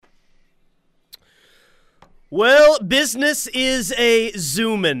Well, business is a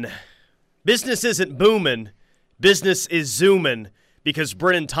zoomin'. Business isn't booming. Business is zooming because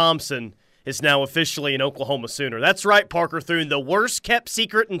Brennan Thompson is now officially an Oklahoma Sooner. That's right, Parker Thune. The worst kept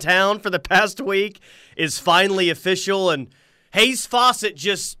secret in town for the past week is finally official, and Hayes Fawcett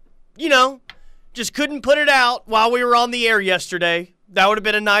just couldn't put it out while we were on the air yesterday. That would have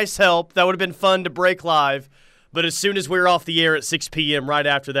been a nice help. That would have been fun to break live. But as soon as we were off the air at 6 p.m., right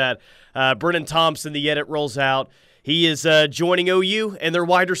after that, Brennan Thompson, the edit rolls out. He is joining OU and their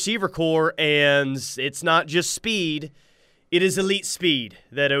wide receiver core, and it's not just speed. It is elite speed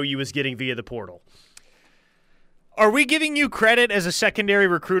that OU is getting via the portal. Are we giving you credit as a secondary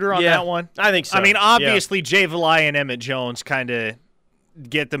recruiter on that one? I think so. I mean, obviously, Jay Valai and Emmett Jones kind of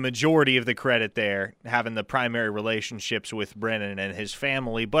get the majority of the credit there, having the primary relationships with Brennan and his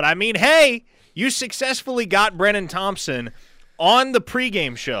family. But, I mean, hey, you successfully got Brennan Thompson on the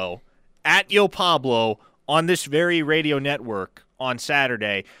pregame show at Yo Pablo on this very radio network on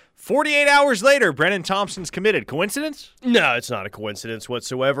Saturday. 48 hours later, Brennan Thompson's committed. Coincidence? No, it's not a coincidence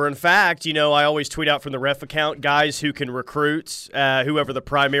whatsoever. In fact, I always tweet out from the ref account guys who can recruit, whoever the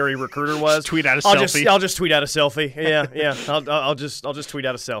primary recruiter was. Just tweet out a selfie. I'll just tweet out a selfie. Yeah. I'll just tweet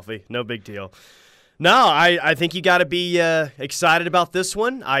out a selfie. No big deal. No, I think you got to be excited about this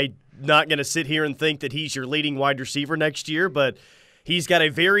one. I'm not going to sit here and think that he's your leading wide receiver next year, but he's got a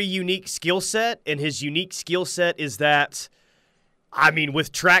very unique skill set, and his unique skill set is that,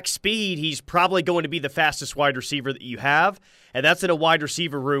 with track speed, he's probably going to be the fastest wide receiver that you have, and that's in a wide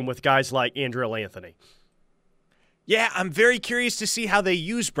receiver room with guys like Andrell Anthony. Yeah, I'm very curious to see how they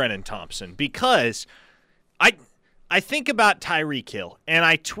use Brennan Thompson because I think about Tyreek Hill, and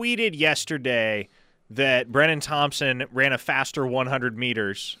I tweeted yesterday that Brennan Thompson ran a faster 100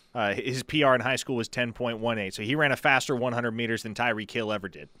 meters. His PR in high school was 10.18, so he ran a faster 100 meters than Tyreek Hill ever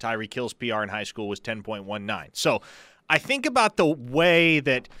did. Tyreek Hill's PR in high school was 10.19. So I think about the way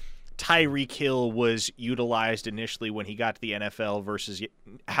that Tyreek Hill was utilized initially when he got to the NFL versus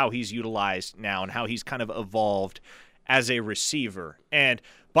how he's utilized now and how he's kind of evolved as a receiver. And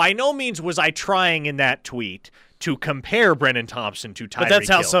by no means was I trying in that tweet to compare Brennan Thompson to Tyreek Hill. But that's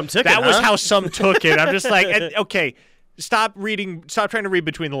how some took it, That was how some took it. I'm just like, okay, stop trying to read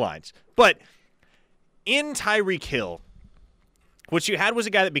between the lines. But in Tyreek Hill, what you had was a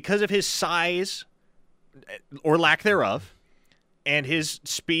guy that because of his size or lack thereof and his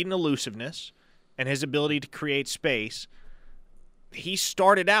speed and elusiveness and his ability to create space, he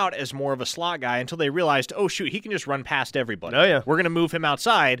started out as more of a slot guy until they realized, oh, shoot, he can just run past everybody. Oh, yeah. We're going to move him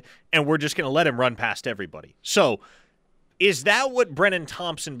outside, and we're just going to let him run past everybody. So is that what Brennan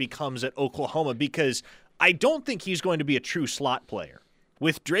Thompson becomes at Oklahoma? Because I don't think he's going to be a true slot player.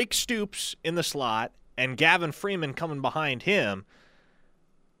 With Drake Stoops in the slot and Gavin Freeman coming behind him,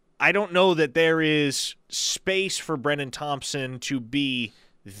 I don't know that there is space for Brennan Thompson to be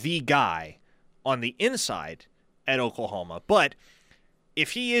the guy on the inside at Oklahoma. But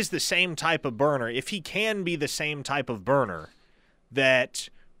if he is the same type of burner, if he can be the same type of burner that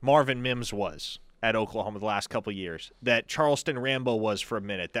Marvin Mims was at Oklahoma the last couple of years, that Charleston Rambo was for a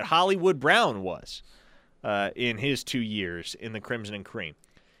minute, that Hollywood Brown was in his 2 years in the Crimson and Cream,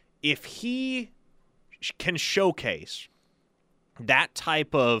 if he can showcase that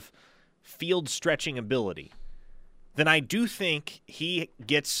type of field stretching ability, then I do think he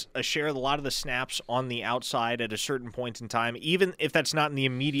gets a share of a lot of the snaps on the outside at a certain point in time, even if that's not in the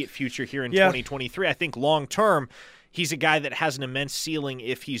immediate future here in 2023. I think long-term, he's a guy that has an immense ceiling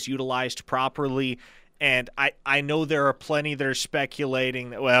if he's utilized properly. And I know there are plenty that are speculating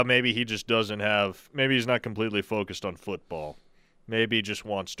that, well, maybe he just doesn't have – maybe he's not completely focused on football. Maybe he just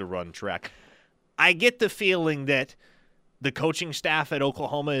wants to run track. I get the feeling that the coaching staff at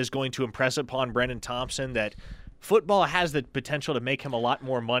Oklahoma is going to impress upon Brennan Thompson that – football has the potential to make him a lot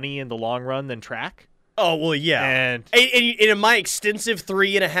more money in the long run than track. Oh, well, yeah. And in my extensive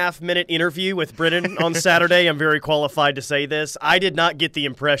 3.5-minute interview with Brennan on Saturday, I'm very qualified to say this, I did not get the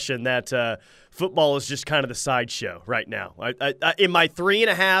impression that football is just kind of the sideshow right now. In my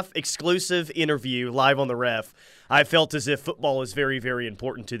 3.5 exclusive interview live on the ref, I felt as if football is very, very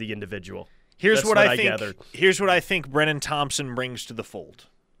important to the individual. Here's what I think Brennan Thompson brings to the fold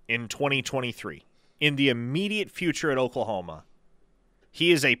in 2023. In the immediate future at Oklahoma,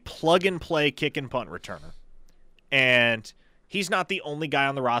 he is a plug-and-play kick and punt returner. And he's not the only guy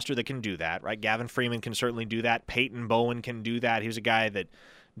on the roster that can do that, right? Gavin Freeman can certainly do that. Peyton Bowen can do that. He was a guy that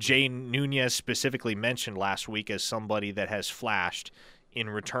Jay Nunez specifically mentioned last week as somebody that has flashed in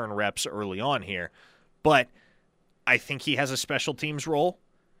return reps early on here. But I think he has a special teams role.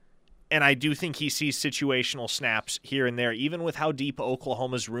 And I do think he sees situational snaps here and there. Even with how deep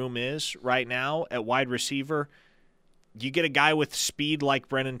Oklahoma's room is right now at wide receiver, you get a guy with speed like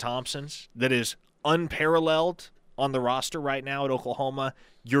Brennan Thompson's that is unparalleled on the roster right now at Oklahoma.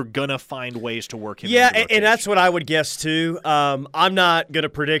 You're going to find ways to work him. Yeah, and that's what I would guess too. I'm not going to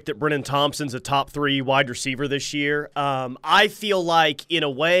predict that Brennan Thompson's a top 3 wide receiver this year. I feel like, in a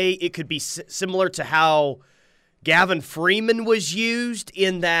way, it could be similar to how Gavin Freeman was used,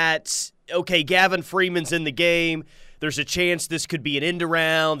 in that, okay, Gavin Freeman's in the game. There's a chance this could be an end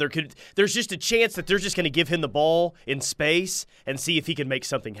around. There's just a chance that they're just going to give him the ball in space and see if he can make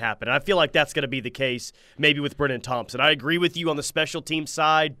something happen. And I feel like that's going to be the case maybe with Brennan Thompson. I agree with you on the special team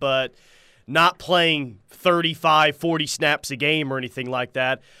side, but not playing 35, 40 snaps a game or anything like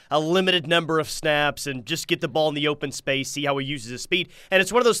that. A limited number of snaps, and just get the ball in the open space, see how he uses his speed. And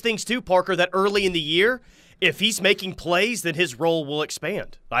it's one of those things too, Parker, that early in the year, if he's making plays, then his role will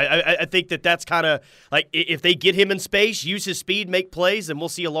expand. I think that's kind of like, if they get him in space, use his speed, make plays, then we'll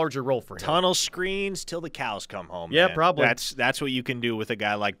see a larger role for him. Tunnel screens till the cows come home. Yeah, man. probably. That's what you can do with a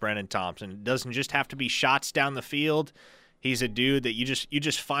guy like Brennan Thompson. It doesn't just have to be shots down the field. He's a dude that you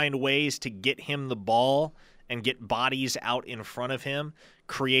just find ways to get him the ball and get bodies out in front of him,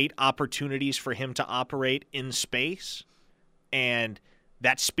 create opportunities for him to operate in space, and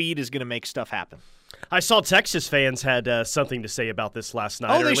that speed is going to make stuff happen. I saw Texas fans had something to say about this last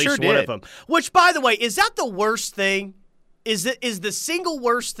night, or at least sure one of them. Which, by the way, is that the worst thing? Is the single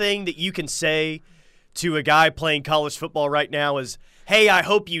worst thing that you can say to a guy playing college football right now is, hey, I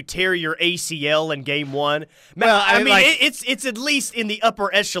hope you tear your ACL in game 1? Well, I mean, it's at least in the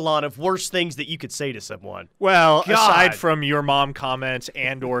upper echelon of worst things that you could say to someone. Well, aside from your mom comments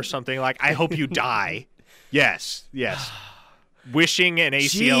and or something like, I hope you die. Yes. Wishing an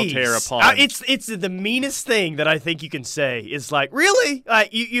ACL tear upon. It's the meanest thing that I think you can say is like, really?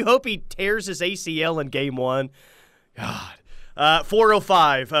 You hope he tears his ACL in game 1? God.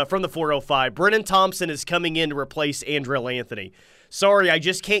 405, from the 405, Brennan Thompson is coming in to replace Andrell Anthony. Sorry, I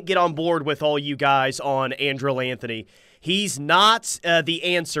just can't get on board with all you guys on Andrell Anthony. He's not the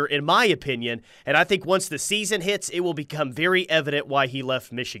answer, in my opinion, and I think once the season hits, it will become very evident why he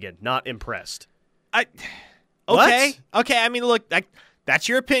left Michigan. Not impressed. Okay. I mean, look, that's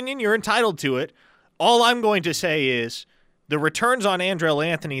your opinion. You're entitled to it. All I'm going to say is the returns on Andrell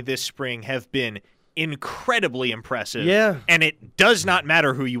Anthony this spring have been incredibly impressive. Yeah. And it does not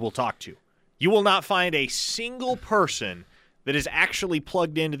matter who you will talk to. You will not find a single person that is actually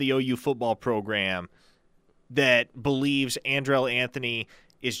plugged into the OU football program that believes Andrell Anthony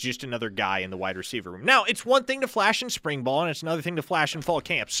is just another guy in the wide receiver room. Now, it's one thing to flash in spring ball, and it's another thing to flash in fall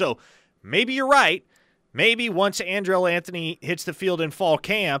camp. So maybe you're right. Maybe once Andrell Anthony hits the field in fall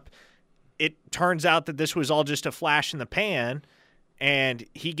camp, it turns out that this was all just a flash in the pan, and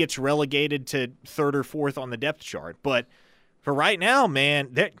he gets relegated to 3rd or 4th on the depth chart. But for right now,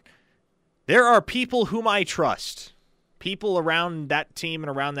 man, there are people whom I trust, people around that team and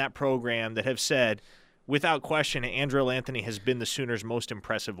around that program that have said, without question, Andrell Anthony has been the Sooners' most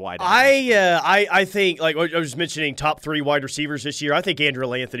impressive wide receiver. I think, like I was mentioning, top 3 wide receivers this year. I think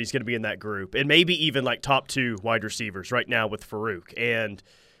Andrell Anthony's going to be in that group, and maybe even like top 2 wide receivers right now with Farouk. And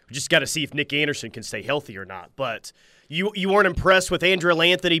we just got to see if Nick Anderson can stay healthy or not. But you weren't impressed with Andrell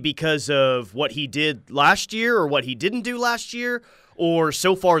Anthony because of what he did last year or what he didn't do last year? Or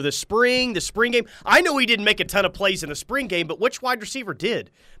so far the spring game. I know he didn't make a ton of plays in the spring game, but which wide receiver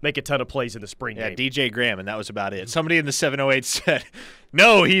did make a ton of plays in the spring game? Yeah, DJ Graham, and that was about it. Somebody in the 708 said,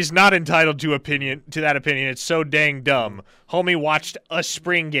 no, he's not entitled to that opinion. It's so dang dumb. Homie watched a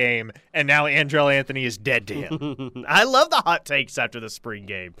spring game, and now Andrell Anthony is dead to him. I love the hot takes after the spring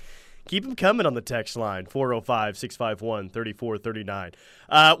game. Keep them coming on the text line, 405-651-3439.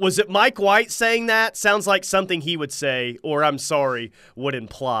 Was it Mike White saying that? Sounds like something he would say, or I'm sorry, would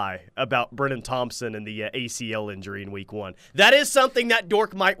imply about Brennan Thompson and the ACL injury in week 1. That is something that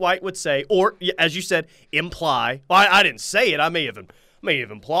dork Mike White would say, or, as you said, imply. Well, I didn't say it. I may have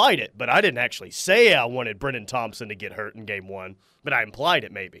implied it, but I didn't actually say I wanted Brennan Thompson to get hurt in game 1, but I implied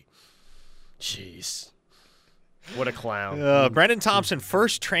it maybe. Jeez. What a clown. Brennan Thompson,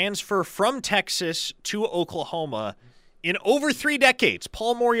 first transfer from Texas to Oklahoma in over 3 decades.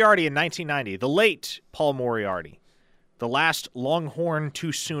 Paul Moriarty in 1990, the late Paul Moriarty, the last Longhorn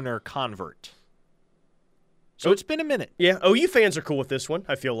to Sooner convert. So it's been a minute. Yeah, OU fans are cool with this one,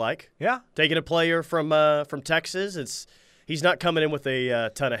 I feel like. Yeah. Taking a player from Texas, he's not coming in with a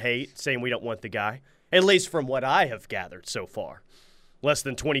ton of hate, saying we don't want the guy, at least from what I have gathered so far. Less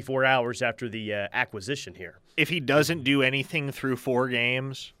than 24 hours after the acquisition here. If he doesn't do anything through 4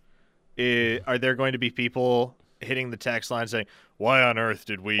 games, are there going to be people hitting the text line saying, "Why on earth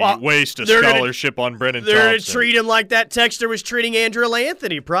did we Well, waste a they're gonna- scholarship on Brennan They're going to Thompson?" treat him like that texter was treating Andrew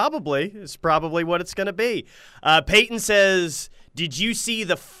Anthony, probably. It's probably what it's going to be. Peyton says, did you see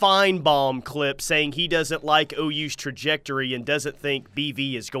the Feinbaum clip saying he doesn't like OU's trajectory and doesn't think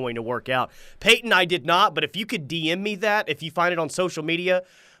BV is going to work out? Peyton, I did not, but if you could DM me that, if you find it on social media,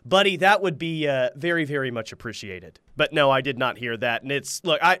 buddy, that would be very, very much appreciated. But no, I did not hear that. And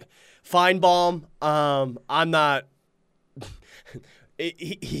Feinbaum, I'm not –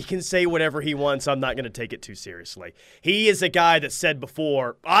 he can say whatever he wants. I'm not going to take it too seriously. He is a guy that said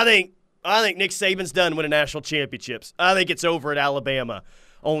before, I think Nick Saban's done winning national championships. I think it's over at Alabama,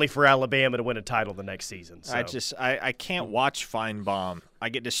 only for Alabama to win a title the next season. So. I can't watch Feinbaum. I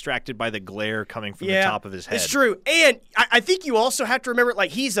get distracted by the glare coming from the top of his head. It's true. And I think you also have to remember,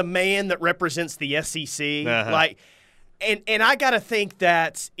 like, he's a man that represents the SEC. Like, and I got to think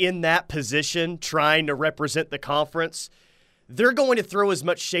that in that position, trying to represent the conference, they're going to throw as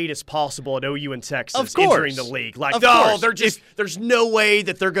much shade as possible at OU and Texas entering the league. Like, there's no way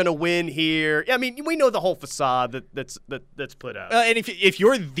that they're going to win here. I mean, we know the whole facade that's put up. And if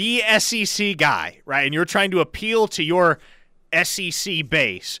you're the SEC guy, right, and you're trying to appeal to your SEC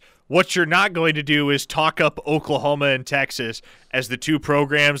base, what you're not going to do is talk up Oklahoma and Texas as the two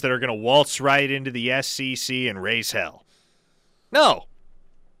programs that are going to waltz right into the SEC and raise hell. No.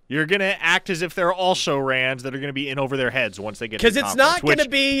 You're going to act as if they're also Rands that are going to be in over their heads once they get to the conference. Because it's not going to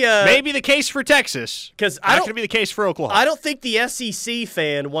be maybe the case for Texas. Because not going to be the case for Oklahoma. I don't think the SEC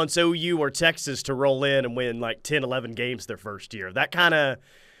fan wants OU or Texas to roll in and win like 10, 11 games their first year. That kind of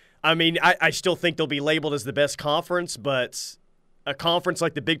 – I mean, I still think they'll be labeled as the best conference, but a conference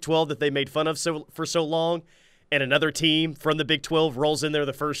like the Big 12 that they made fun of for so long, and another team from the Big 12 rolls in there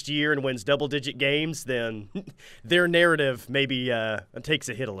the first year and wins double-digit games, then their narrative maybe takes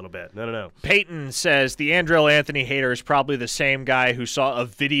a hit a little bit. I don't know. Peyton says the Andrell Anthony hater is probably the same guy who saw a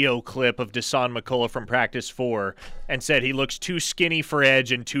video clip of Deshaun McCullough from practice 4 and said he looks too skinny for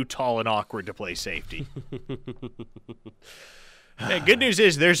edge and too tall and awkward to play safety. Man, good news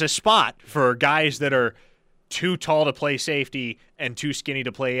is there's a spot for guys that are too tall to play safety and too skinny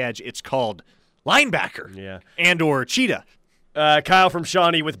to play edge. It's called linebacker and or cheetah. Kyle from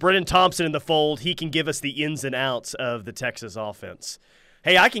Shawnee, with Brennan Thompson in the fold, he can give us the ins and outs of the Texas offense.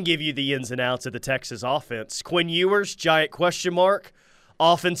 Hey, I can give you the ins and outs of the Texas offense. Quinn Ewers, giant question mark.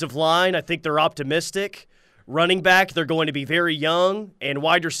 Offensive line, I think they're optimistic. Running back, they're going to be very young, and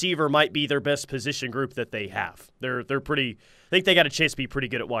wide receiver might be their best position group that they have. They're pretty. I think they got a chance to be pretty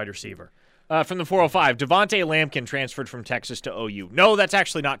good at wide receiver. From the 405, Devontae Lampkin transferred from Texas to OU. No, that's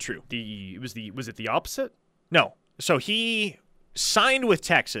actually not true. Was it the opposite? No. So he signed with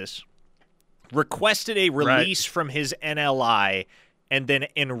Texas, requested a release from his NLI, and then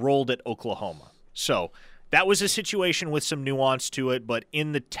enrolled at Oklahoma. So that was a situation with some nuance to it, but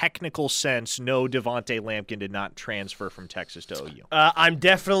in the technical sense, no, Devontae Lampkin did not transfer from Texas to OU. I'm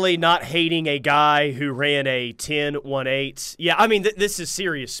definitely not hating a guy who ran a 10.18. Yeah, I mean, this is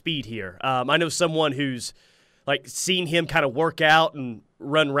serious speed here. I know someone who's like seen him kind of work out and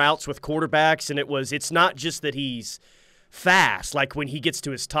run routes with quarterbacks, and it's not just that he's fast. Like when he gets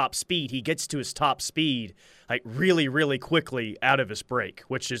to his top speed, like really, really quickly out of his break,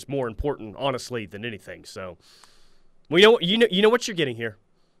 which is more important, honestly, than anything. So, well, you know what you're getting here.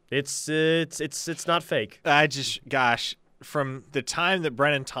 It's not fake. From the time that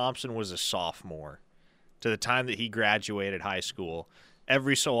Brennan Thompson was a sophomore to the time that he graduated high school,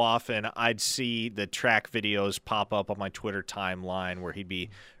 every so often I'd see the track videos pop up on my Twitter timeline where he'd be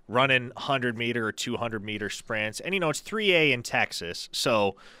running 100-meter or 200-meter sprints. And, it's 3A in Texas,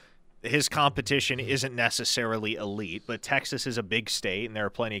 so his competition isn't necessarily elite, but Texas is a big state, and there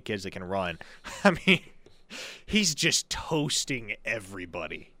are plenty of kids that can run. I mean, he's just toasting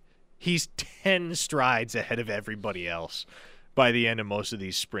everybody. He's 10 strides ahead of everybody else by the end of most of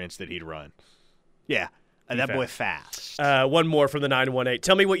these sprints that he'd run. Yeah, and that boy fast. One more from the 918.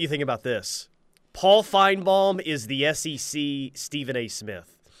 Tell me what you think about this. Paul Feinbaum is the SEC Stephen A.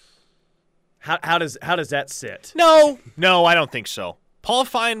 Smith. How does that sit? No, I don't think so. Paul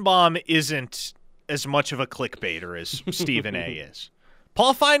Feinbaum isn't as much of a clickbaiter as Stephen A. is.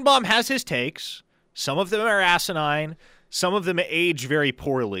 Paul Feinbaum has his takes. Some of them are asinine. Some of them age very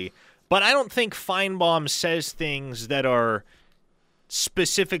poorly. But I don't think Feinbaum says things that are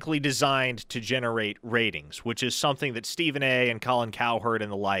specifically designed to generate ratings, which is something that Stephen A. and Colin Cowherd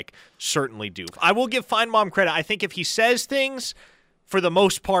and the like certainly do. I will give Feinbaum credit. I think if he says things, for the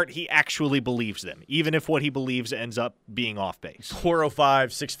most part, he actually believes them, even if what he believes ends up being off base.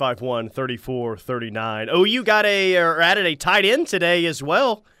 405-651-3439. OU added a tight end today as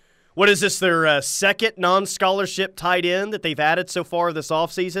well. What is this, their second non-scholarship tight end that they've added so far this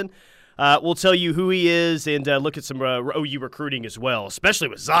offseason? We'll tell you who he is and look at some OU recruiting as well, especially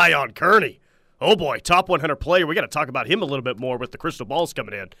with Zion Kearney. Oh, boy, top 100 player. We got to talk about him a little bit more with the crystal balls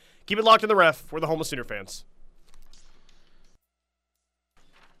coming in. Keep it locked in the ref. We're the home of Sooner fans.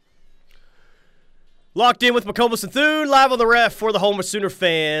 Locked in with McCOMAS and Thune, live on the ref for the home of Sooner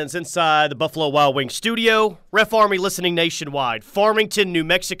fans inside the Buffalo Wild Wings studio. Ref Army listening nationwide. Farmington, New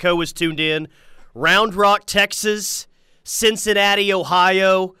Mexico is tuned in. Round Rock, Texas. Cincinnati,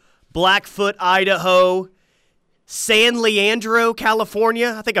 Ohio. Blackfoot, Idaho. San Leandro,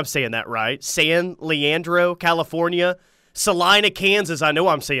 California. I think I'm saying that right. San Leandro, California. Salina, Kansas. I know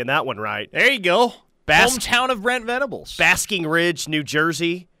I'm saying that one right. There you go. Hometown of Brent Venables. Basking Ridge, New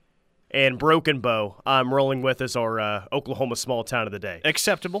Jersey. And Broken Bow, I'm rolling with as our Oklahoma small town of the day.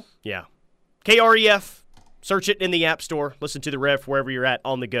 Acceptable. Yeah. KREF. Search it in the App Store. Listen to the ref wherever you're at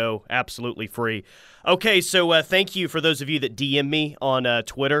on the go. Absolutely free. Okay, so thank you for those of you that DM me on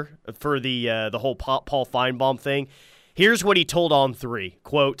Twitter for the whole Paul Feinbaum thing. Here's what he told On3.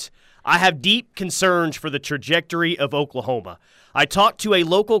 Quote, I have deep concerns for the trajectory of Oklahoma. I talked to a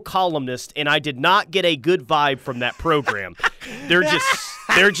local columnist, and I did not get a good vibe from that program.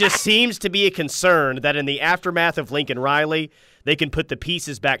 There just seems to be a concern that in the aftermath of Lincoln Riley, they can put the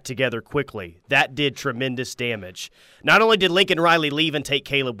pieces back together quickly. That did tremendous damage. Not only did Lincoln Riley leave and take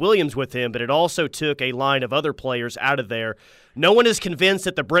Caleb Williams with him, but it also took a line of other players out of there. No one is convinced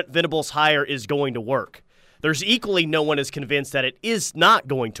that the Brent Venables hire is going to work. There's equally no one is convinced that it is not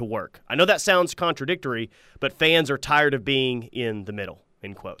going to work. I know that sounds contradictory, but fans are tired of being in the middle,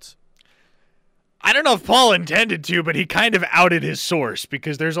 in quotes. I don't know if Paul intended to, but he kind of outed his source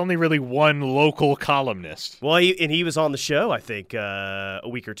because there's only really one local columnist. Well, he was on the show, I think, a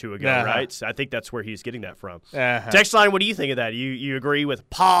week or two ago, right? So I think that's where he's getting that from. Text line, what do you think of that? You agree with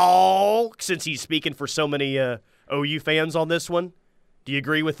Paul, since he's speaking for so many OU fans on this one? Do you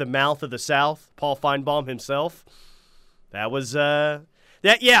agree with the mouth of the South, Paul Feinbaum himself? That was,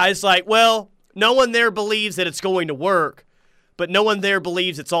 it's like, well, no one there believes that it's going to work, but no one there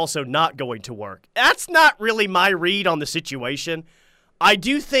believes it's also not going to work. That's not really my read on the situation. I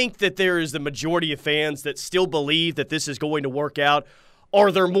do think that there is the majority of fans that still believe that this is going to work out. Are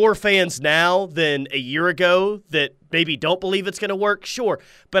there more fans now than a year ago that maybe don't believe it's going to work? Sure.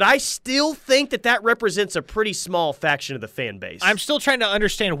 But I still think that that represents a pretty small faction of the fan base. I'm still trying to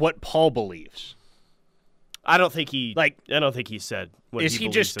understand what Paul believes. I don't think he said what is he he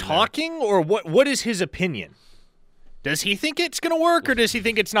believes just in talking, or what is his opinion? Does he think it's going to work, or does he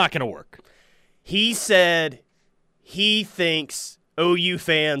think it's not going to work? He said he thinks OU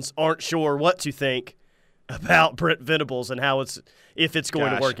fans aren't sure what to think about Brent Venables and if it's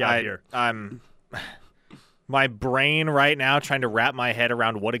going to work out here. My brain right now trying to wrap my head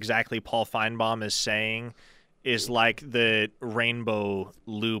around what exactly Paul Feinbaum is saying is like the rainbow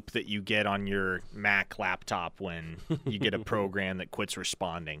loop that you get on your Mac laptop when you get a program that quits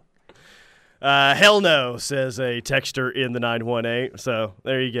responding. Hell no, says a texter in the 918. So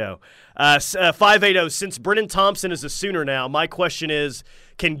there you go. 580, since Brennan Thompson is a Sooner now, my question is,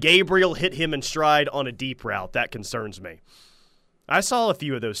 can Gabriel hit him in stride on a deep route? That concerns me. I saw a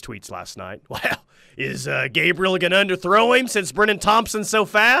few of those tweets last night. Well, is Gabriel going to underthrow him since Brennan Thompson's so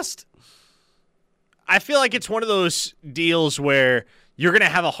fast? I feel like it's one of those deals where you're going to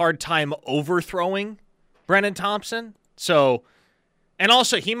have a hard time overthrowing Brennan Thompson. So, and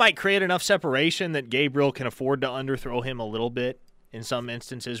also he might create enough separation that Gabriel can afford to underthrow him a little bit in some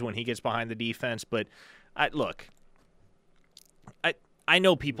instances when he gets behind the defense. But I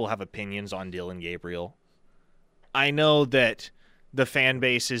know people have opinions on Dillon Gabriel. I know that the fan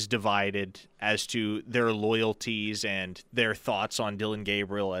base is divided as to their loyalties and their thoughts on Dillon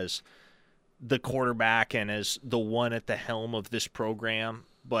Gabriel as the quarterback and as the one at the helm of this program.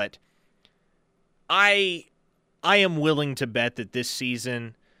 But I am willing to bet that this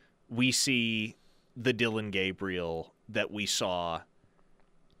season we see the Dillon Gabriel that we saw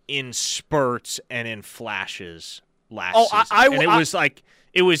in spurts and in flashes last season.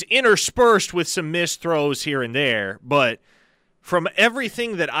 It was interspersed with some missed throws here and there, but from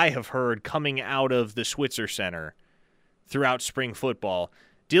everything that I have heard coming out of the Switzer Center throughout spring football,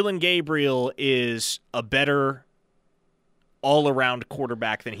 Dillon Gabriel is a better all-around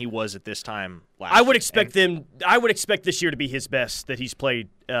quarterback than he was at this time last year. I would expect this year to be his best that he's played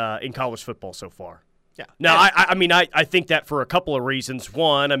in college football so far. Yeah. Now, I think that for a couple of reasons.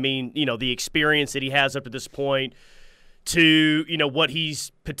 One, the experience that he has up to this point. To, what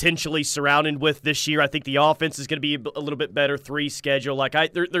he's potentially surrounded with this year. I think the offense is going to be a little bit better. 3 schedule.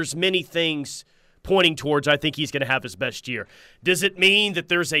 There's many things pointing towards I think he's going to have his best year. Does it mean that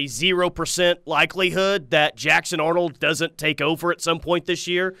there's a 0% likelihood that Jackson Arnold doesn't take over at some point this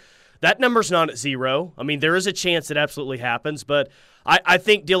year? That number's not at 0. I mean, there is a chance it absolutely happens, but I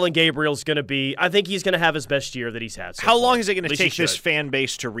think Dillon Gabriel's going to be – I think he's going to have his best year that he's had so How far. long is it going to take this fan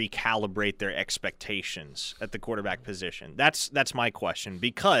base to recalibrate their expectations at the quarterback position? That's my question,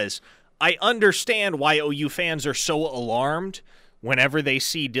 because I understand why OU fans are so alarmed whenever they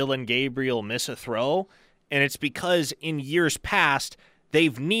see Dillon Gabriel miss a throw, and it's because in years past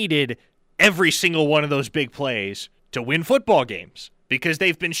they've needed every single one of those big plays to win football games because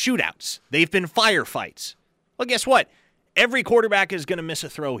they've been shootouts. They've been firefights. Well, guess what? Every quarterback is going to miss a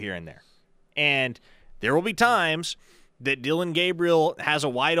throw here and there. And there will be times that Dillon Gabriel has a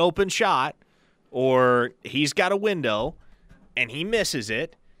wide open shot or he's got a window and he misses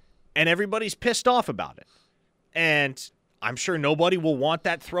it and everybody's pissed off about it. And I'm sure nobody will want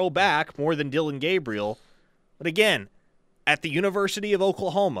that throw back more than Dillon Gabriel. But again, at the University of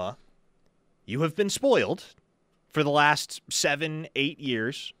Oklahoma, you have been spoiled for the last 7-8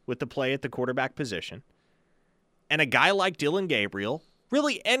 years with the play at the quarterback position. And a guy like Dillon Gabriel,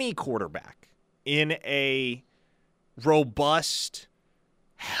 really any quarterback in a robust,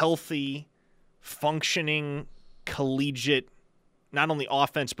 healthy, functioning, collegiate, not only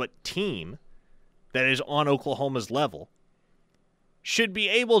offense but team that is on Oklahoma's level, should be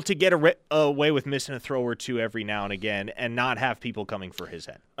able to get away with missing a throw or two every now and again and not have people coming for his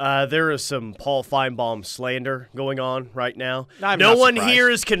head. There is some Paul Feinbaum slander going on right now. No one here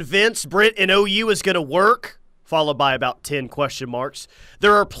is convinced Britt and OU is going to work, followed by about 10 question marks.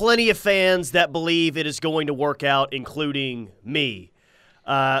 There are plenty of fans that believe it is going to work out, including me.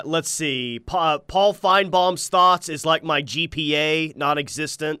 Let's see. Paul Feinbaum's thoughts is like my GPA,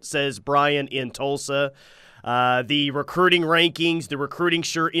 non-existent, says Brian in Tulsa. The recruiting rankings, the recruiting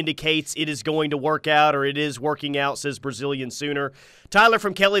sure indicates it is going to work out or it is working out, says Brazilian Sooner. Tyler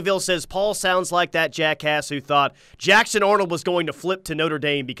from Kellyville says, Paul sounds like that jackass who thought Jackson Arnold was going to flip to Notre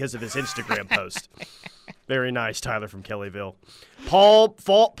Dame because of his Instagram post. Very nice, Tyler from Kellyville. Paul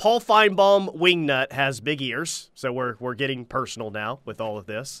Feinbaum Wingnut has big ears, so we're getting personal now with all of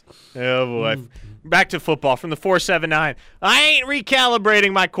this. Oh, boy. Back to football from the 479. I ain't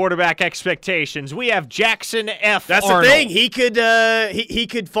recalibrating my quarterback expectations. We have Jackson F. That's Arnold. the thing. He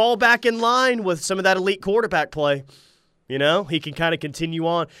could fall back in line with some of that elite quarterback play. You know, he can kind of continue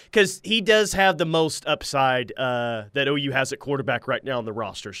on because he does have the most upside that OU has at quarterback right now on the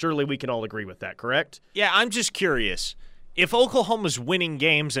roster. Surely we can all agree with that, correct? Yeah, I'm just curious. If Oklahoma's winning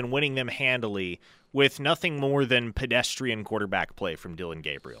games and winning them handily with nothing more than pedestrian quarterback play from Dillon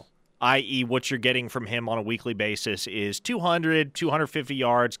Gabriel, i.e. what you're getting from him on a weekly basis is 200, 250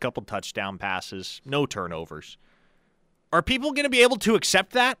 yards, couple touchdown passes, no turnovers. Are people going to be able to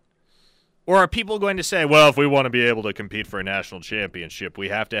accept that? Or are people going to say, well, if we want to be able to compete for a national championship, we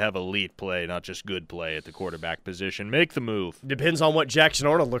have to have elite play, not just good play at the quarterback position. Make the move. Depends on what Jackson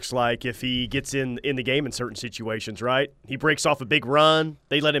Arnold looks like if he gets in the game in certain situations, right? He breaks off a big run,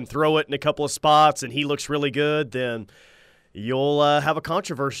 they let him throw it in a couple of spots, and he looks really good, then you'll have a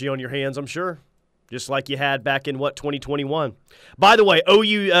controversy on your hands, I'm sure. Just like you had back in, 2021. By the way,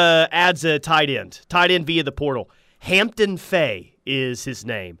 OU adds a tight end via the portal. Hampton Fay is his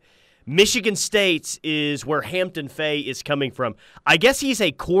name. Michigan State is where Hampton Fay is coming from. I guess he's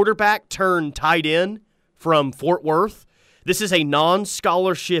a quarterback turned tight end from Fort Worth. This is a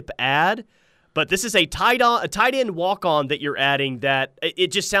non-scholarship ad, but this is a tight end walk-on that you're adding that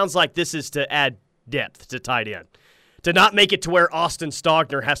it just sounds like this is to add depth to tight end. To not make it to where Austin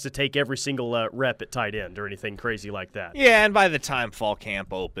Stogner has to take every single rep at tight end or anything crazy like that. Yeah, and by the time fall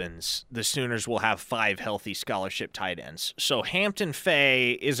camp opens, the Sooners will have 5 healthy scholarship tight ends. So Hampton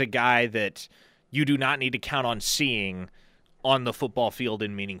Fay is a guy that you do not need to count on seeing on the football field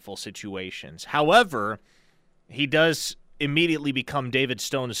in meaningful situations. However, he does immediately become David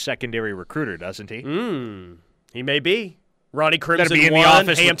Stone's secondary recruiter, doesn't he? He may be. Ronnie Crimson better be in 1, the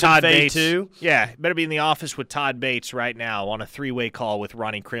office Hampton with Todd Fay Bates. 2. Yeah, better be in the office with Todd Bates right now on a 3-way call with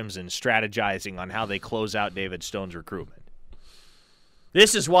Ronnie Crimson, strategizing on how they close out David Stone's recruitment.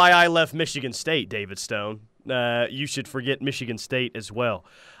 This is why I left Michigan State, David Stone. You should forget Michigan State as well.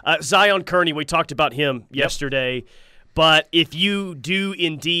 Zion Kearney, we talked about him yesterday, but if you do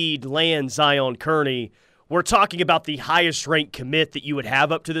indeed land Zion Kearney, we're talking about the highest ranked commit that you would have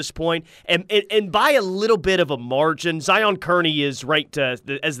up to this point. And by a little bit of a margin, Zion Kearney is ranked as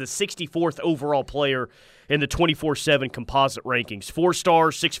the 64th overall player in the 24/7 composite rankings. 4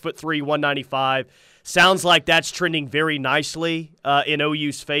 stars, 6'3", 195. Sounds like that's trending very nicely in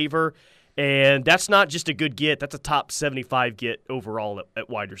OU's favor. And that's not just a good get. That's a top 75 get overall at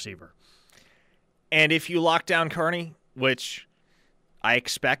wide receiver. And if you lock down Kearney, which I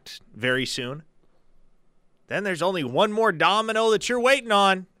expect very soon, then there's only one more domino that you're waiting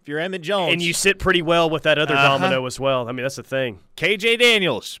on if you're Emmett Jones. And you sit pretty well with that other domino as well. I mean, that's the thing. KJ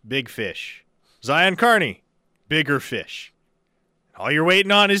Daniels, big fish. Zion Kearney, bigger fish. All you're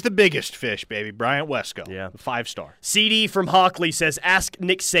waiting on is the biggest fish, baby, Bryant Wesco. Yeah. 5-star. CD from Hockley says, ask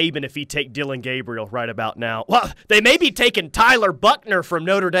Nick Saban if he'd take Dylan Gabriel right about now. Well, they may be taking Tyler Buckner from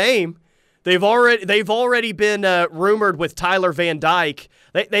Notre Dame. They've already been rumored with Tyler Van Dyke.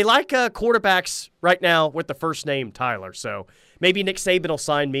 They like quarterbacks right now with the first name Tyler. So maybe Nick Saban will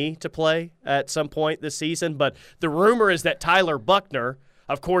sign me to play at some point this season. But the rumor is that Tyler Buckner,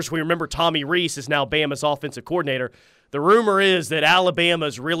 of course, we remember Tommy Rees is now Bama's offensive coordinator. The rumor is that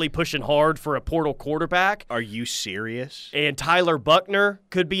Alabama's really pushing hard for a portal quarterback. Are you serious? And Tyler Buckner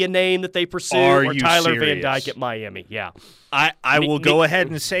could be a name that they pursue. Or Tyler Van Dyke at Miami. Yeah. I will go ahead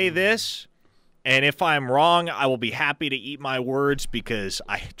and say this. And if I'm wrong, I will be happy to eat my words because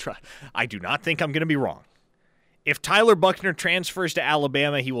I do not think I'm going to be wrong. If Tyler Buckner transfers to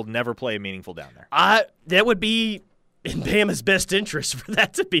Alabama, he will never play a meaningful down there. That would be in Bama's best interest for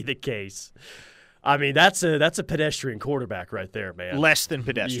that to be the case. I mean, that's a pedestrian quarterback right there, man. Less than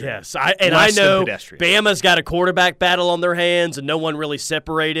pedestrian. Yes, I know Bama's got a quarterback battle on their hands, and no one really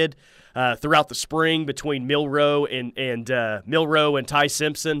separated throughout the spring between Milroe and Ty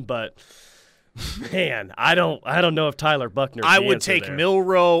Simpson, but. Man, I don't know if Tyler Buckner. I would take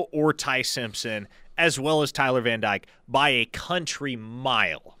Milroe or Ty Simpson as well as Tyler Van Dyke by a country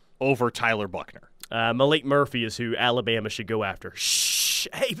mile over Tyler Buckner. Malik Murphy is who Alabama should go after. Shh,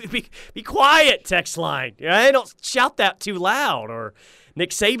 hey, be quiet. Text line. Don't shout that too loud, or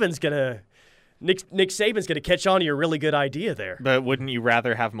Nick Saban's gonna catch on to your really good idea there. But wouldn't you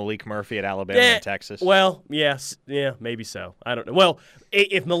rather have Malik Murphy at Alabama than Texas? Well, yes. Yeah, maybe so. I don't know. Well,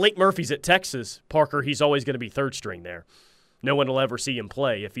 if Malik Murphy's at Texas, Parker, he's always going to be third string there. No one will ever see him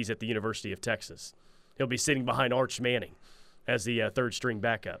play if he's at the University of Texas. He'll be sitting behind Arch Manning as the third string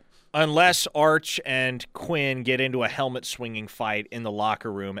backup. Unless Arch and Quinn get into a helmet-swinging fight in the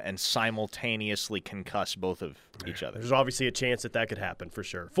locker room and simultaneously concuss both of each other. There's obviously a chance that could happen for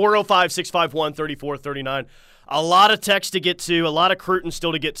sure. 405-651-3439. A lot of text to get to, a lot of Cruton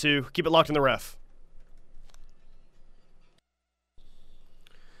still to get to. Keep it locked in the ref.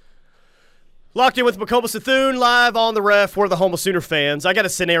 Locked in with McCOMAS and THUNE, live on the ref for the Houma Sooner fans. I got a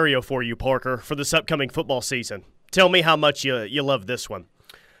scenario for you, Parker, for this upcoming football season. Tell me how much you love this one.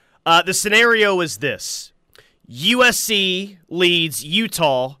 The scenario is this. USC leads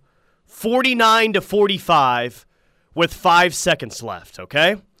Utah 49-45 with 5 seconds left,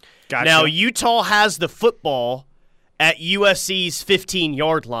 okay? Gotcha. Now, Utah has the football at USC's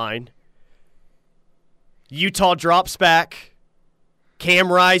 15-yard line. Utah drops back.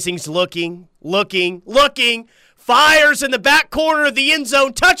 Cam Rising's looking, fires in the back corner of the end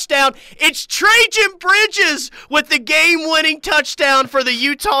zone, touchdown. It's Trajan Bridges with the game-winning touchdown for the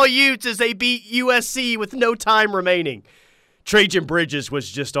Utah Utes as they beat USC with no time remaining. Trajan Bridges was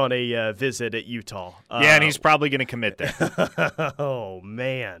just on a visit at Utah. Yeah, and he's probably going to commit there. Oh,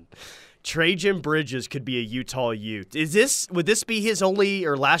 man. Trajan Bridges could be a Utah Ute. Would this be his only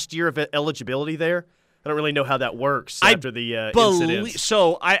or last year of eligibility there? I don't really know how that works after the incident.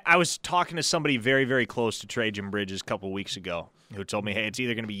 So I was talking to somebody very, very close to Trajan Bridges a couple of weeks ago who told me, hey, it's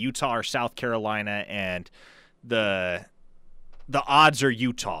either going to be Utah or South Carolina, and the odds are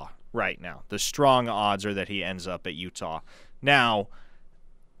Utah right now. The strong odds are that he ends up at Utah. Now,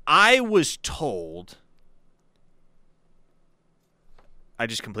 I was told – I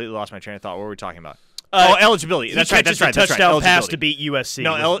just completely lost my train of thought. What were we talking about? Eligibility. That's right. Touchdown pass to beat USC.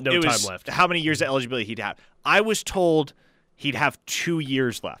 No time left. How many years of eligibility he'd have? I was told he'd have 2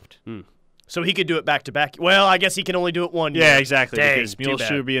 years left. So he could do it back to back. Well, I guess he can only do it 1 year. Yeah, exactly. Dang, because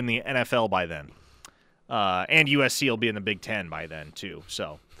Muleshoe will be in the NFL by then, and USC will be in the Big Ten by then too.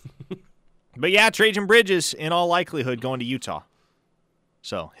 So, but yeah, Trajan Bridges in all likelihood going to Utah.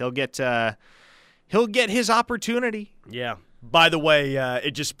 So he'll get his opportunity. Yeah. By the way,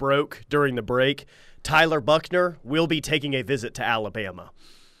 it just broke during the break. Tyler Buckner will be taking a visit to Alabama.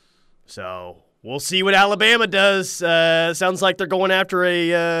 So we'll see what Alabama does. Sounds like they're going after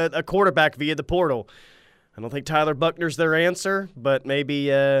a quarterback via the portal. I don't think Tyler Buckner's their answer, but maybe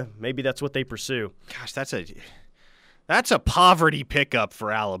that's what they pursue. Gosh, that's a poverty pickup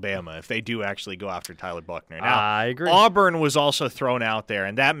for Alabama if they do actually go after Tyler Buckner. Now, I agree. Auburn was also thrown out there,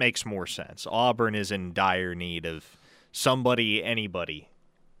 and that makes more sense. Auburn is in dire need of anybody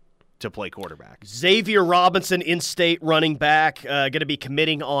to play quarterback. Xavier Robinson, in-state running back, going to be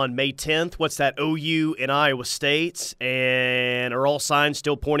committing on May 10th. What's that, OU and Iowa State? And are all signs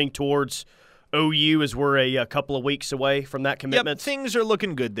still pointing towards OU as we're a couple of weeks away from that commitment. Yep, things are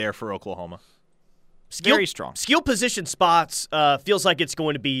looking good there for Oklahoma. Very strong. Skill position spots feels like it's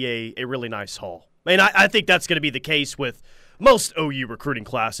going to be a really nice haul. And I think that's going to be the case with most OU recruiting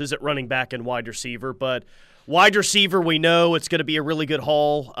classes at running back and wide receiver. But wide receiver, we know it's going to be a really good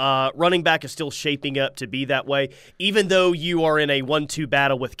haul. Running back is still shaping up to be that way. Even though you are in a 1-2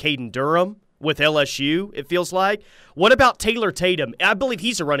 battle with Caden Durham with LSU, it feels like. What about Taylor Tatum? I believe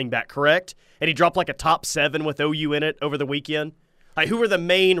he's a running back, correct? And he dropped like a top 7 with OU in it over the weekend. Who are the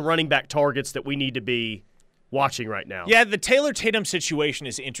main running back targets that we need to be watching right now? Yeah, the Taylor Tatum situation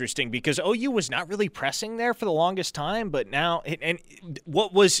is interesting because OU was not really pressing there for the longest time, but now – and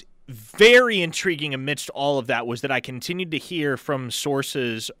what was very intriguing amidst all of that was that I continued to hear from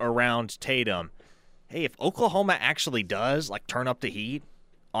sources around Tatum, hey, if Oklahoma actually does like turn up the heat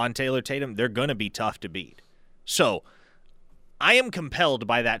on Taylor Tatum, they're going to be tough to beat. So I am compelled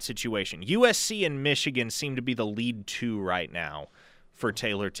by that situation. USC and Michigan seem to be the lead 2 right now for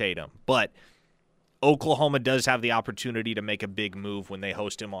Taylor Tatum, but Oklahoma does have the opportunity to make a big move when they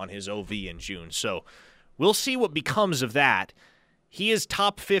host him on his OV in June. So we'll see what becomes of that. He is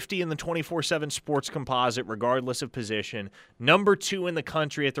top 50 in the 24/7 sports composite, regardless of position. Number 2 in the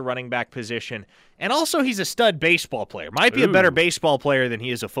country at the running back position. And also he's a stud baseball player. Might be a better baseball player than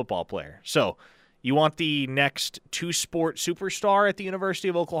he is a football player. So you want the next 2-sport superstar at the University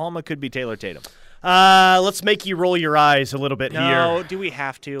of Oklahoma? Could be Taylor Tatum. Let's make you roll your eyes a little bit here. No, do we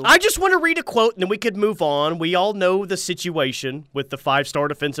have to? I just want to read a quote, and then we could move on. We all know the situation with the 5-star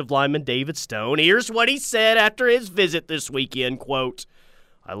defensive lineman David Stone. Here's what he said after his visit this weekend, quote,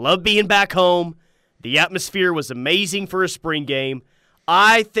 "I love being back home. The atmosphere was amazing for a spring game.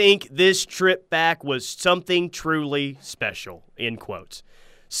 I think this trip back was something truly special," end quotes.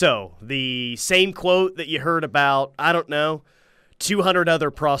 So the same quote that you heard about, 200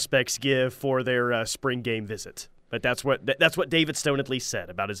 other prospects give for their spring game visit. But that's what David Stone at least said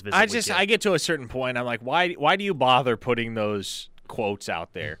about his visit. I get to a certain point, I'm like, why do you bother putting those quotes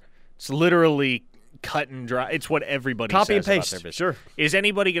out there? It's literally cut and dry. It's what everybody copy says and paste. About their visit. Sure. Is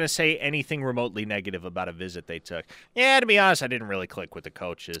anybody going to say anything remotely negative about a visit they took? Yeah, to be honest, I didn't really click with the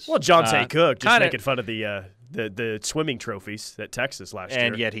coaches. Well, John St. Cook just making fun of the swimming trophies at Texas last year.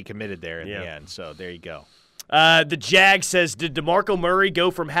 And yet he committed there in the end. So there you go. The Jag says, did DeMarco Murray go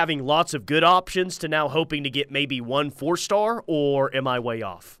from having lots of good options to now hoping to get maybe 1 4-star, or am I way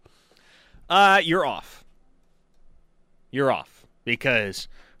off? You're off. You're off because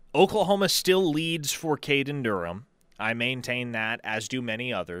Oklahoma still leads for Caden Durham. I maintain that, as do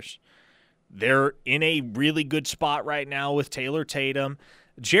many others. They're in a really good spot right now with Taylor Tatum.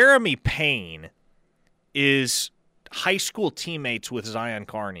 Jeremy Payne is high school teammates with Zion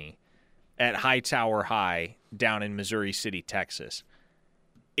Carney at Hightower High down in Missouri City, Texas.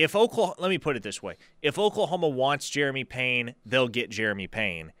 Let me put it this way. If Oklahoma wants Jeremy Payne, they'll get Jeremy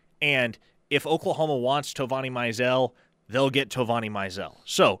Payne. And if Oklahoma wants Tovani Mizell, they'll get Tovani Mizell.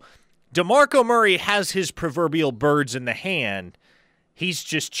 So DeMarco Murray has his proverbial birds in the hand. He's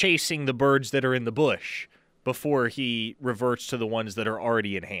just chasing the birds that are in the bush before he reverts to the ones that are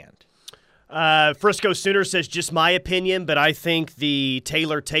already in hand. Frisco Sooner says, just my opinion, but I think the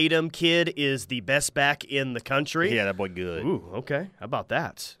Taylor Tatum kid is the best back in the country. Yeah, that boy good. Ooh, okay. How about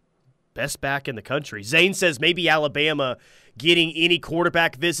that? Best back in the country. Zane says maybe Alabama getting any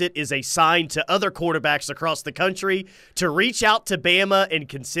quarterback visit is a sign to other quarterbacks across the country to reach out to Bama and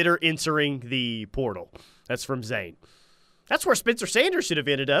consider entering the portal. That's from Zane. That's where Spencer Sanders should have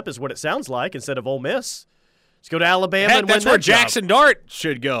ended up, is what it sounds like, instead of Ole Miss. Let's go to Alabama and win that's where that job. Jackson Dart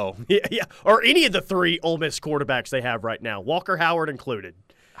should go. Yeah, or any of the 3 Ole Miss quarterbacks they have right now, Walker Howard included.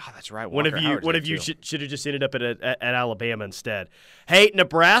 Oh, that's right. One of you should have just ended up at Alabama instead. Hey,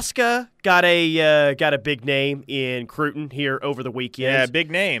 Nebraska got a big name in Cruton here over the weekend. Yeah, big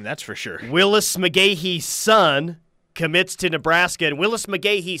name, that's for sure. Willis McGahee's son commits to Nebraska, and Willis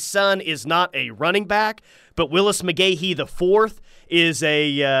McGahee's son is not a running back, but Willis McGahee IV is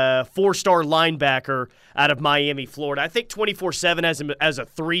a 4-star linebacker out of Miami, Florida. I think 24/7 has him as a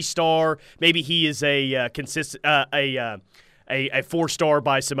 3-star. Maybe he is a 4-star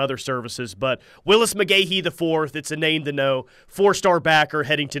by some other services. But Willis McGahee IV, it's a name to know. 4-star backer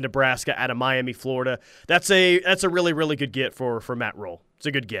heading to Nebraska out of Miami, Florida. That's a really, really good get for Matt Roll. It's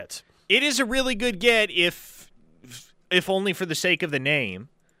a good get. It is a really good get if only for the sake of the name.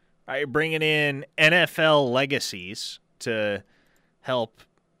 Right, bringing in NFL legacies to help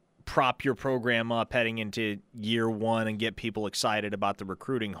prop your program up heading into year 1 and get people excited about the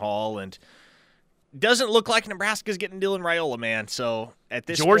recruiting haul. And doesn't look like Nebraska's getting Dylan Raiola, man. So at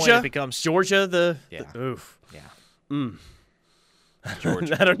this point, it becomes Georgia. Oof. Yeah.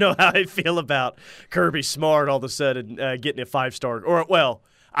 Georgia. I don't know how I feel about Kirby Smart all of a sudden getting a 5-star.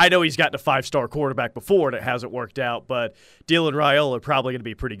 I know he's gotten a 5-star quarterback before and it hasn't worked out, but Dylan Raiola probably going to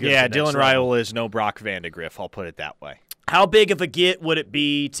be pretty good. Yeah, Dylan Raiola is no Brock Vandegrift, I'll put it that way. How big of a get would it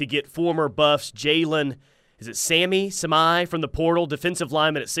be to get former Buffs Jalen, is it Samai from the portal, defensive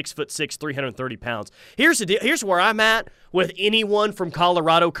lineman at 6'6", 330 pounds? Here's the deal. Here's where I'm at with anyone from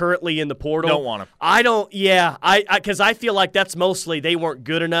Colorado currently in the portal. Don't want him. I don't. Yeah, because I feel like that's mostly they weren't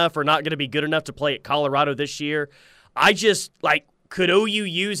good enough or not going to be good enough to play at Colorado this year. I just could OU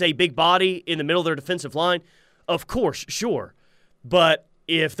use a big body in the middle of their defensive line? Of course, sure, but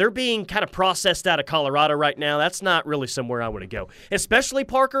if they're being kind of processed out of Colorado right now, that's not really somewhere I want to go. Especially,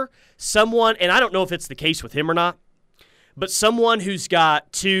 Parker, someone, and I don't know if it's the case with him or not, but someone who's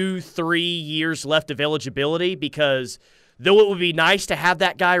got 2-3 years left of eligibility, because though it would be nice to have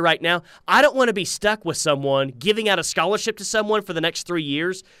that guy right now, I don't want to be stuck with someone giving out a scholarship to someone for the next 3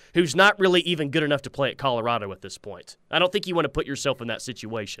 years who's not really even good enough to play at Colorado at this point. I don't think you want to put yourself in that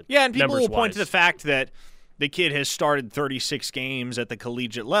situation. Yeah, and people will point to the fact that the kid has started 36 games at the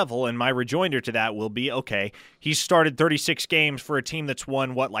collegiate level, and my rejoinder to that will be, okay, he's started 36 games for a team that's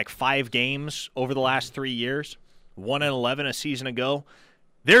won, 5 games over the last 3 years? 1-11 a season ago?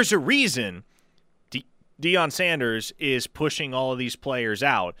 There's a reason Deion Sanders is pushing all of these players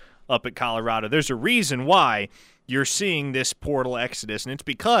out up at Colorado. There's a reason why you're seeing this portal exodus, and it's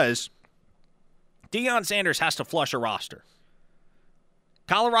because Deion Sanders has to flush a roster.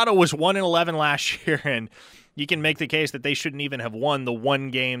 Colorado was 1-11 last year, and you can make the case that they shouldn't even have won the one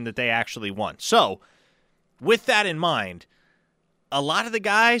game that they actually won. So, with that in mind, a lot of the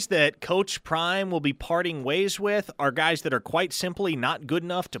guys that Coach Prime will be parting ways with are guys that are quite simply not good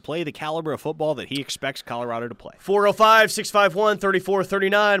enough to play the caliber of football that he expects Colorado to play.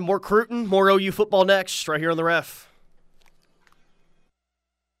 405-651-3439. More Cruton, more OU football next, right here on The Ref.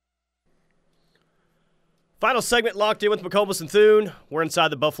 Final segment locked in with McCOMAS and Thune. We're inside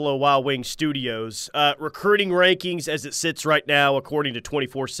the Buffalo Wild Wings studios. Recruiting rankings as it sits right now, according to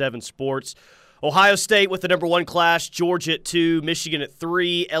 24/7 Sports. Ohio State with the number 1 class, Georgia at 2, Michigan at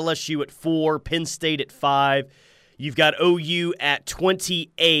 3, LSU at 4, Penn State at 5. You've got OU at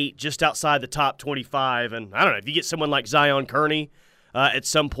 28, just outside the top 25. And I don't know, if you get someone like Zion Kearney at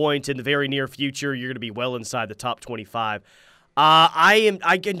some point in the very near future, you're going to be well inside the top 25.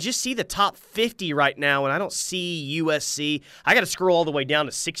 I can just see the top 50 right now, and I don't see USC. I got to scroll all the way down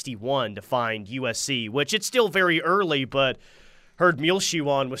to 61 to find USC, which it's still very early, but heard Muleshoe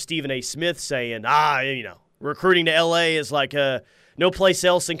on with Stephen A. Smith saying, recruiting to LA is like no place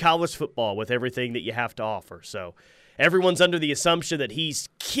else in college football with everything that you have to offer. So everyone's under the assumption that he's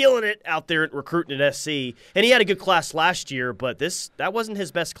killing it out there at recruiting at SC, and he had a good class last year, but that wasn't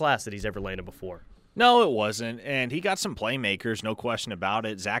his best class that he's ever landed before. No, it wasn't, and he got some playmakers, no question about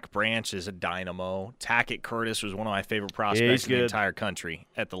it. Zach Branch is a dynamo. Tackett Curtis was one of my favorite prospects in the entire country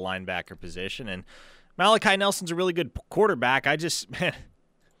at the linebacker position, and Malachi Nelson's a really good quarterback.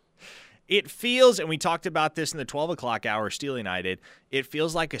 It feels, and we talked about this in the 12 o'clock hour, Steely and I did, it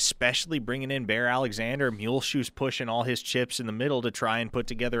feels like especially bringing in Bear Alexander, Muleshoe's pushing all his chips in the middle to try and put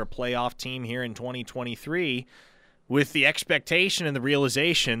together a playoff team here in 2023 with the expectation and the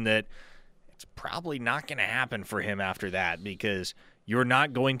realization that it's probably not going to happen for him after that, because you're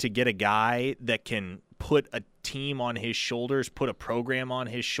not going to get a guy that can put a team on his shoulders, put a program on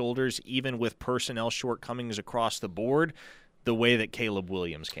his shoulders, even with personnel shortcomings across the board, the way that Caleb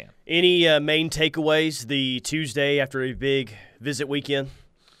Williams can. Any main takeaways the Tuesday after a big visit weekend?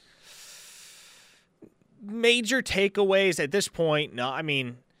 Major takeaways at this point, no. I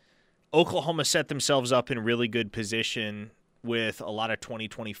mean, Oklahoma set themselves up in really good position with a lot of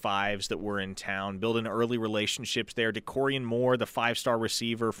 2025s that were in town, building early relationships there. DeCorian Moore, the 5-star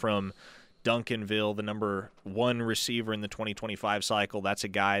receiver from Duncanville, the number 1 receiver in the 2025 cycle. That's a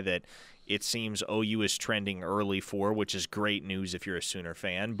guy that it seems OU is trending early for, which is great news if you're a Sooner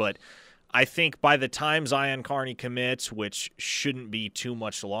fan. But I think by the time Zion Kearney commits, which shouldn't be too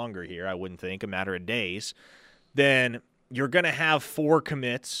much longer here, I wouldn't think, a matter of days, then you're going to have 4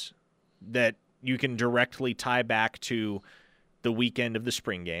 commits that you can directly tie back to the weekend of the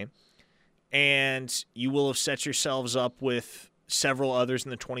spring game, and you will have set yourselves up with several others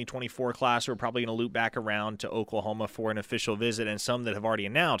in the 2024 class who are probably going to loop back around to Oklahoma for an official visit, and some that have already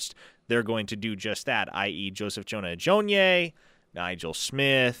announced they're going to do just that, i.e. Joseph Jonah-Ajonye, Nigel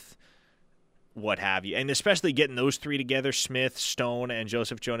Smith, what have you. And especially getting those 3 together, Smith, Stone, and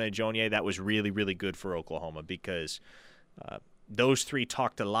Joseph Jonah-Ajonye, that was really, really good for Oklahoma, because those 3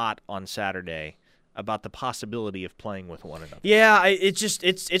 talked a lot on Saturday about the possibility of playing with one another. Yeah,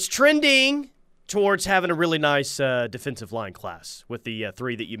 it's trending. towards having a really nice defensive line class with the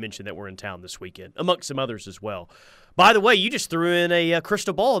 3 that you mentioned that were in town this weekend, amongst some others as well. By the way, you just threw in a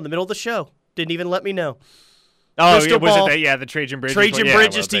crystal ball in the middle of the show. Didn't even let me know. Oh, crystal was ball, it the Trajan Bridges? Trajan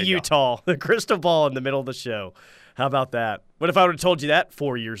Bridges to Utah. The crystal ball in the middle of the show. How about that? What if I would have told you that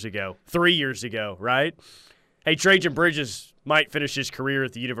 4 years ago, 3 years ago, right? Hey, Trajan Bridges might finish his career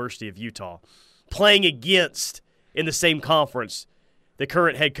at the University of Utah, playing against, in the same conference, the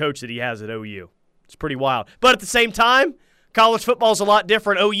current head coach that he has at OU. It's pretty wild. But at the same time, college football is a lot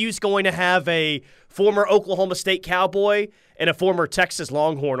different. OU's going to have a former Oklahoma State Cowboy and a former Texas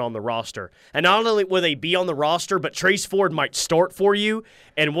Longhorn on the roster. And not only will they be on the roster, but Trace Ford might start for you,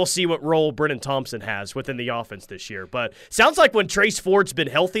 and we'll see what role Brennan Thompson has within the offense this year. But sounds like when Trace Ford's been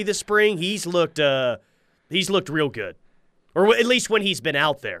healthy this spring, he's looked real good. Or at least when he's been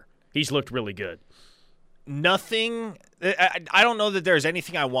out there, he's looked really good. Nothing – I don't know that there's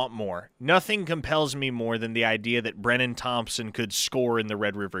anything I want more. Nothing compels me more than the idea that Brennan Thompson could score in the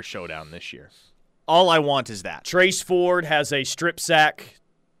Red River Showdown this year. All I want is that. Trace Ford has a strip sack,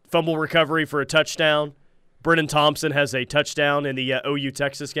 fumble recovery for a touchdown. Brennan Thompson has a touchdown in the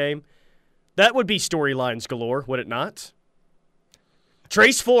OU-Texas game. That would be storylines galore, would it not?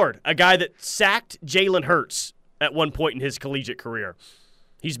 Trace Ford, a guy that sacked Jalen Hurts at one point in his collegiate career.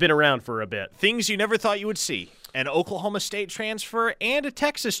 He's been around for a bit. Things you never thought you would see. An Oklahoma State transfer and a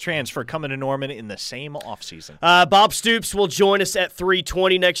Texas transfer coming to Norman in the same offseason. Bob Stoops will join us at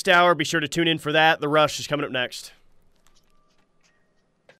 3:20 next hour. Be sure to tune in for that. The Rush is coming up next.